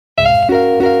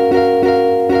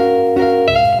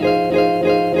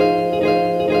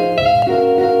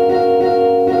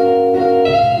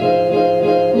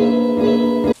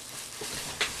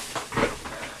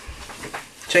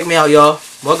me out, y'all.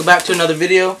 Welcome back to another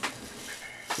video.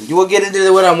 You will get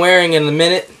into what I'm wearing in a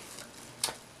minute.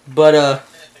 But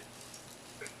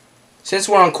since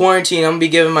we're on quarantine, I'm gonna be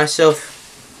giving myself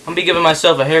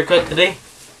a haircut today.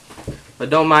 But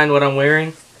don't mind what I'm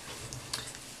wearing.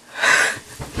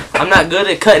 I'm not good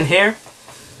at cutting hair,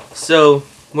 so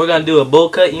we're gonna do a bowl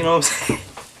cut, you know what I'm saying?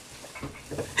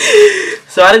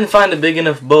 So I didn't find a big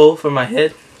enough bowl for my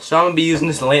head, so I'm gonna be using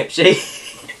this lampshade.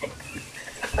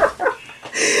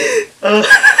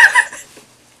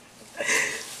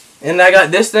 And I got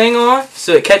this thing on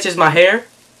so it catches my hair.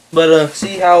 But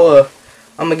see how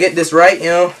I'm gonna get this right, you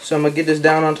know. So I'm gonna get this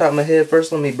down on top of my head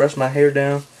first. Let me brush my hair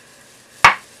down.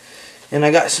 And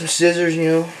I got some scissors, you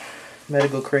know. I'm about to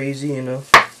go crazy, you know.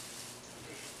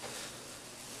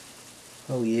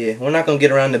 Oh yeah, we're not gonna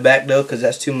get around the back though, cause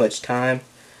that's too much time,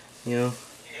 you know.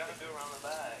 You gotta do around the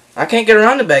back. I can't get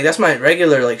around the back. That's my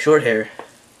regular like short hair.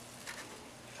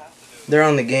 They're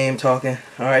on the game talking.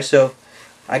 All right, so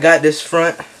I got this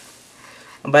front.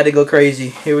 I'm about to go crazy.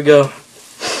 Here we go.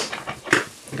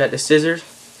 Got the scissors.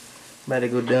 I'm about to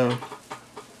go down.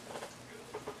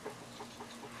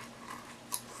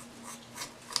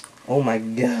 Oh my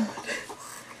god.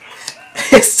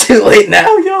 It's too late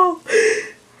now, y'all.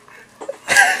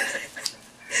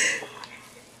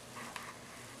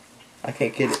 I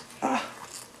can't get it. Ah.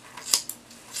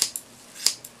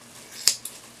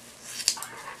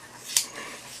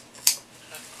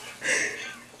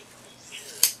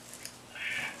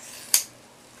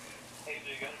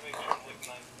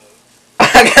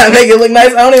 I gotta make it look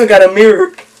nice. I don't even got a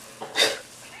mirror.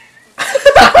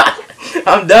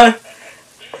 I'm done.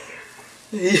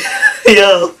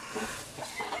 Yo.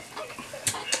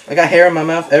 I got hair in my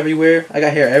mouth everywhere. I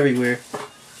got hair everywhere.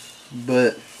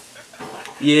 But,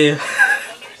 yeah.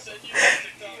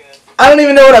 I don't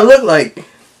even know what I look like.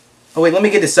 Oh wait, let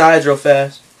me get the sides real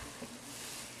fast.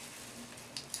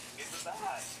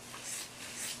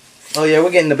 Oh yeah,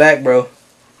 we're getting the back, bro.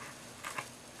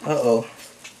 Uh-oh.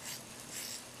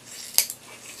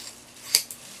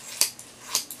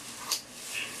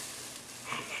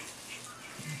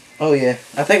 Oh yeah,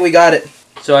 I think we got it.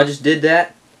 So I just did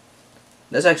that.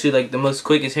 That's actually like the most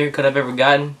quickest haircut I've ever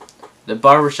gotten. The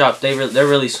barbershop, they're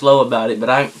really slow about it, but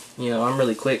I'm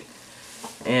really quick.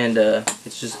 And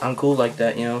it's just, I'm cool like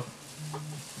that, you know.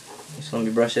 Just let me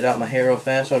brush it out my hair real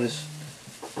fast, all this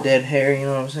dead hair, you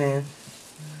know what I'm saying?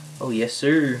 Oh yes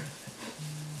sir.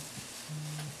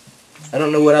 I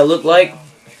don't know what I look like,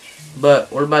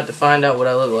 but we're about to find out what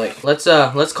I look like. Let's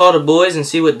call the boys and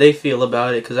see what they feel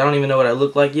about it, because I don't even know what I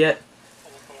look like yet.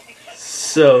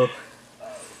 So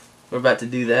we're about to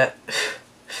do that.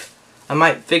 I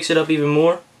might fix it up even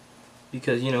more,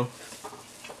 because, you know,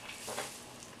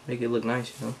 make it look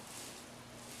nice, you know.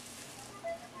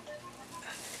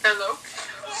 Hello?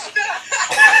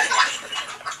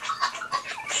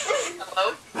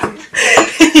 Hello?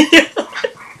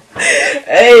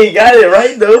 Hey, got it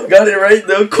right though. Got it right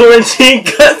though. Quarantine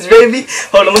cuts, baby.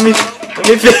 Hold on, let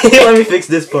me fix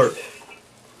this part.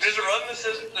 Just run the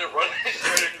scissors and run it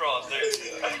straight across. There you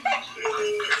go.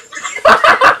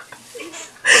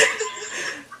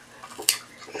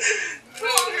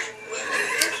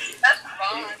 That's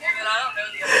fine, and I don't know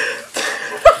the other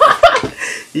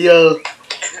two. Yo.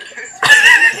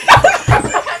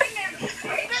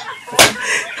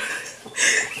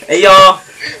 Hey y'all,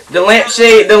 the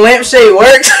lampshade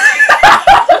works.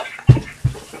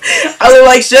 I look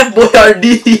like Chef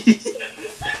Boyardee.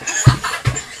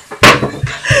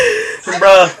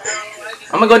 Bruh,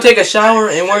 I'm gonna go take a shower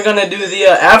and we're gonna do the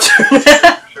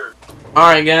aftermath.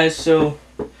 Alright guys, so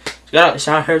got out the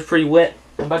shower. Hair's pretty wet.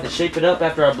 I'm about to shape it up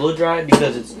after I blow dry it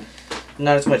because it's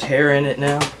not as much hair in it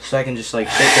now, so I can just like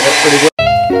shape it up pretty well.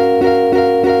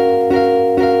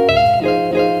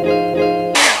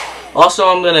 Also,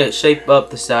 I'm gonna shape up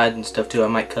the sides and stuff too. I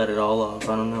might cut it all off.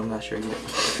 I don't know. I'm not sure yet.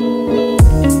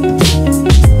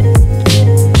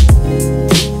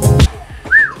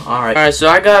 Alright, so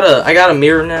I got a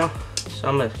mirror now, so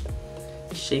I'm gonna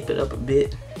shape it up a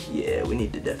bit. Yeah, we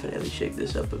need to definitely shape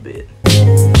this up a bit.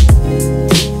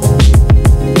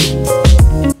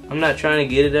 I'm not trying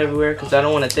to get it everywhere because I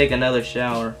don't want to take another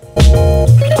shower. Oh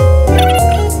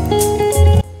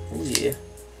yeah.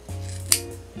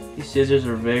 These scissors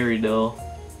are very dull.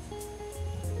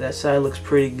 That side looks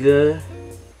pretty good.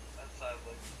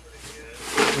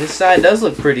 This side does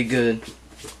look pretty good.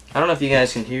 I don't know if you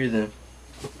guys can hear them.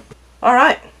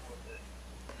 Alright.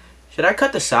 Should I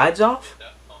cut the sides off?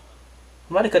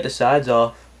 I'm about to cut the sides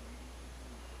off.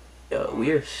 Yo, we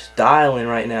are styling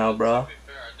right now, bro.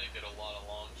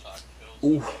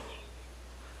 Ooh.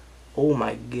 Oh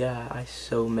my god, I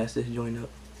so messed this joint up.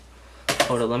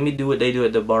 Hold on, let me do what they do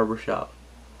at the barber shop.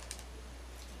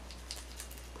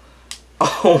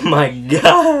 Oh my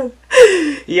god.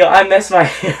 Yo, I messed my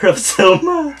hair up so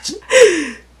much.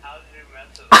 How did you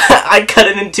mess it up? I cut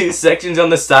it in 2 sections on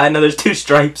the side. Now there's 2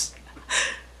 stripes.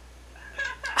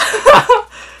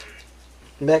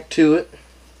 Back to it.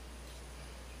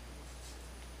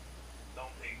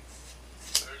 Don't think.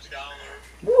 There's Scholar.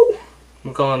 Woo.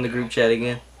 I'm calling the group chat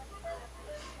again.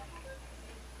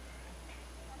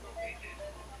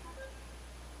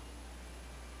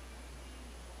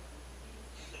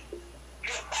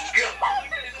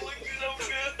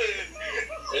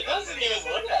 It doesn't even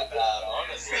look that bad,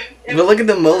 honestly. But look at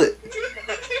the mullet.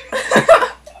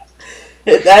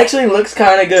 It actually looks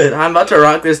kind of good. I'm about to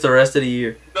rock this the rest of the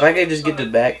year. If I could just get the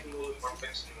back.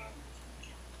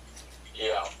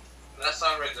 Yeah. That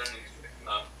side right there needs to be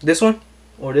no. This one?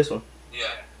 Or this one?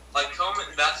 Yeah. Like comb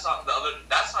it, that side,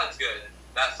 that side's good.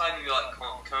 That side you like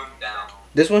comb down.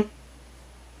 This one?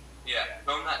 Yeah,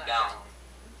 comb that down.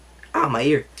 Ah, my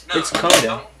ear. No, It's combed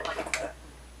down.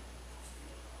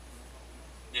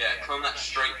 Yeah, comb that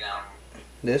straight down.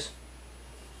 This?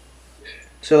 Yeah.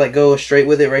 So like go straight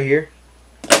with it right here?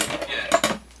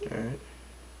 Yeah. Alright.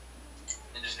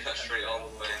 And just cut straight all the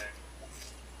way.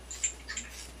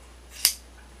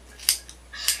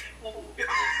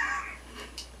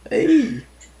 Hey.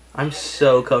 I'm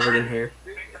so covered in hair.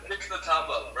 Fix the top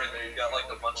up right there. You got like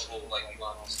a bunch of little like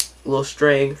lumps. Little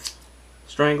stranglers.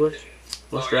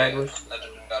 Little stragglers. Yeah, that's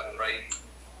got it right.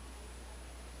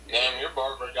 Damn, your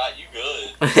barber got you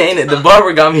good. Ain't it? The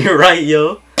barber got me right,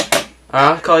 yo.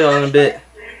 I'll call y'all in a bit.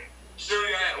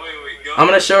 Wait, go. I'm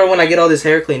gonna show her when I get all this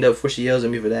hair cleaned up before she yells at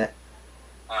me for that.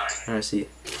 Alright. Alright, see you.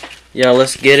 Yo,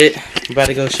 let's get it. I'm about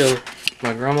to go show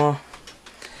my grandma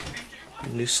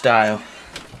new style.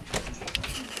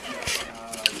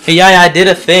 Hey, Yaya, I did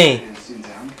a thing.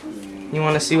 You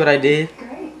wanna see what I did?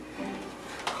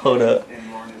 Hold up.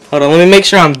 Hold on, let me make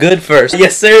sure I'm good first.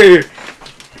 Yes, sir.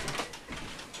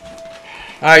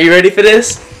 Alright, you ready for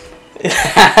this?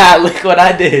 Look what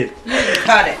I did.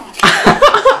 Cut it.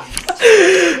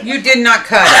 You did not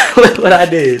cut it. Look what I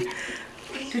did.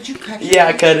 Did you cut it? Yeah,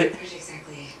 I cut it.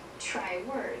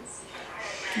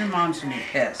 Your mom's gonna be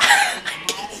pissed.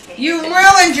 You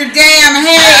ruined your damn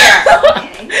hair.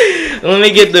 Let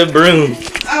me get the broom.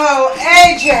 Oh,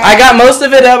 AJ. I got most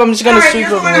of it up. I'm just gonna Alright, sweep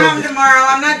you're up going a home little tomorrow.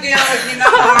 I'm not dealing with you no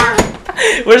more.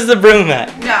 bit. Where's the broom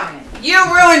at? No. You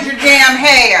ruined your damn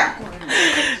hair.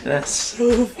 That's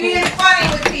so funny. Being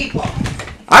funny with people.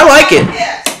 I like it.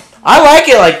 Yes. I like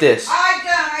it like this. I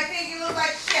don't. I think you look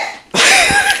like shit.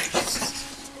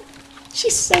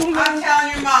 She's so mad. I'm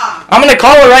telling your mom. I'm gonna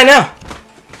call her right now.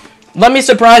 Let me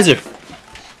surprise her.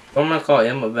 I'm gonna call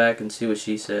Emma back and see what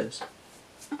she says.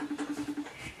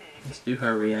 Let's do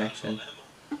her reaction.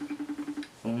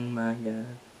 Oh my god.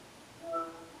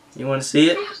 You wanna see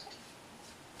it?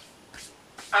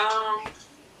 Oh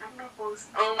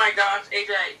my gosh,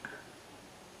 AJ.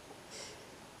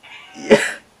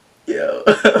 Yeah. Yo.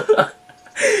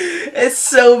 It's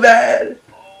so bad.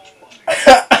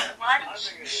 Why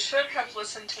you should have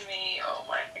listened to me? Oh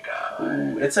my god.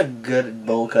 Ooh, it's a good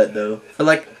bowl cut though. For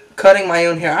like cutting my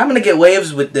own hair. I'm gonna get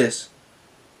waves with this.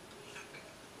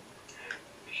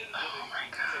 Oh my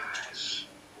gosh.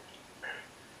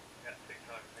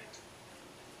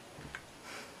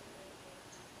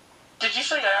 Did you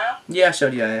show Yaya? Yeah, I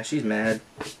showed you. Yeah, she's mad.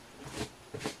 Oh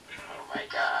my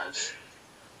gosh.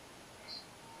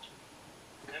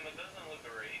 Emma doesn't look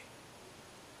great.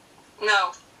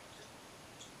 No.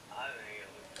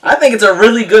 I think it's a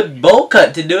really good bowl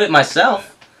cut to do it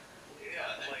myself. Yeah,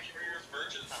 like for your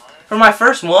first time. For my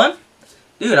first one?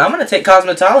 Dude, I'm gonna take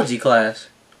cosmetology class.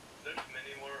 There's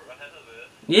many more ahead of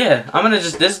it. Yeah, I'm gonna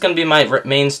just, this is gonna be my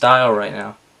main style right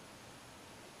now.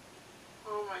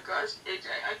 Oh my gosh, AJ,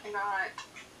 I cannot.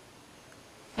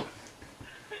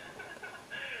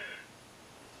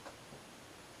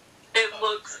 It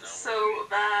looks so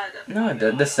bad. No,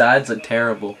 the sides look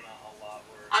terrible.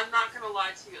 I'm not gonna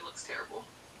lie to you, it looks terrible.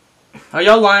 Are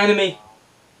y'all lying to me?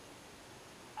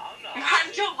 Why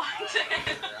did you like it?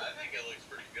 I think it looks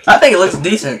pretty good. I think it looks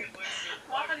decent.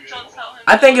 Why did you tell him?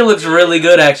 I think it looks really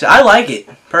good actually. I like it,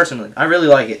 personally. I really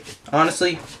like it.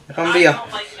 Honestly, if I'm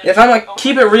gonna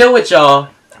keep it real with y'all,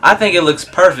 I think it looks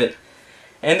perfect.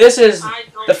 And this is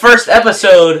the first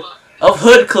episode of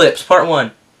Hood Clips, Part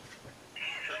 1.